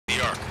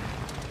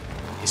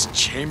His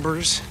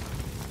chambers?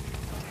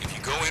 If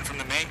you go in from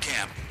the main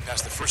camp,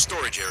 past the first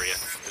storage area,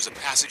 there's a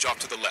passage off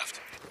to the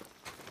left.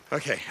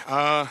 Okay,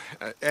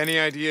 any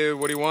idea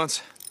what he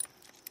wants?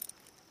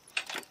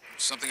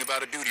 Something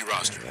about a duty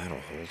roster. That'll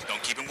hold.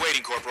 Don't keep him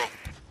waiting, Corporal.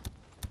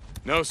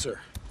 No, sir.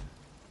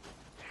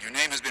 Your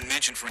name has been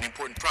mentioned for an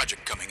important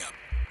project coming up.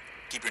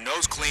 Keep your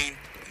nose clean,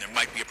 and there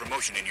might be a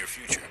promotion in your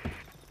future.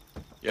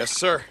 Yes,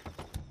 sir.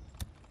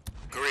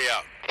 Hurry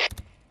out.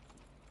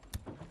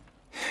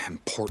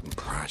 Important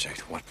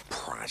project? What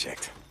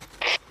project?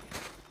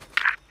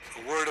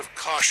 A word of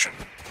caution.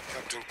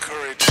 Captain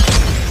Courage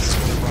is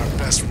one of our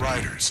best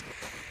riders.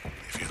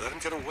 If you let him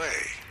get away,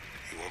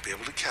 you won't be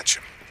able to catch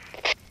him.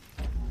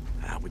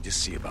 We'll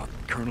just see about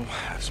it. Colonel,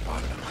 I've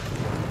spotted him.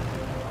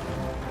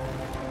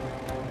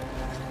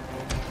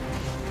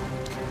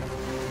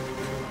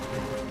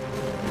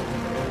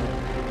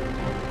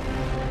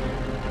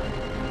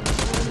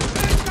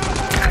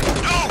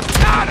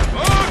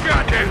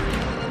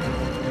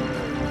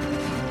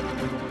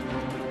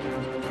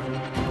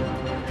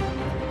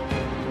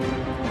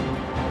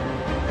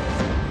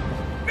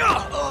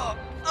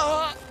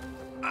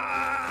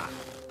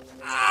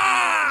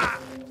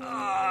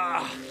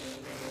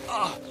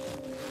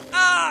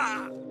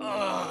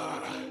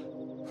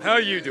 How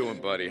you doing,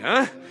 buddy,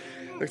 huh?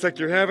 Looks like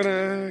you're having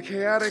a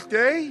chaotic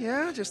day,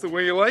 yeah? Just the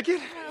way you like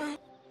it?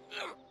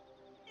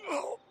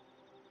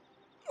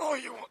 Oh,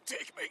 you won't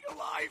take me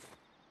alive.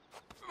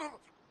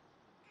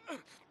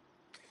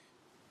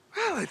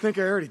 Well, I think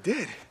I already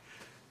did.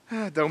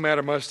 Don't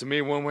matter much to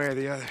me one way or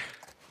the other.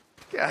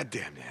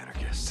 Goddamn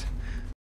anarchists.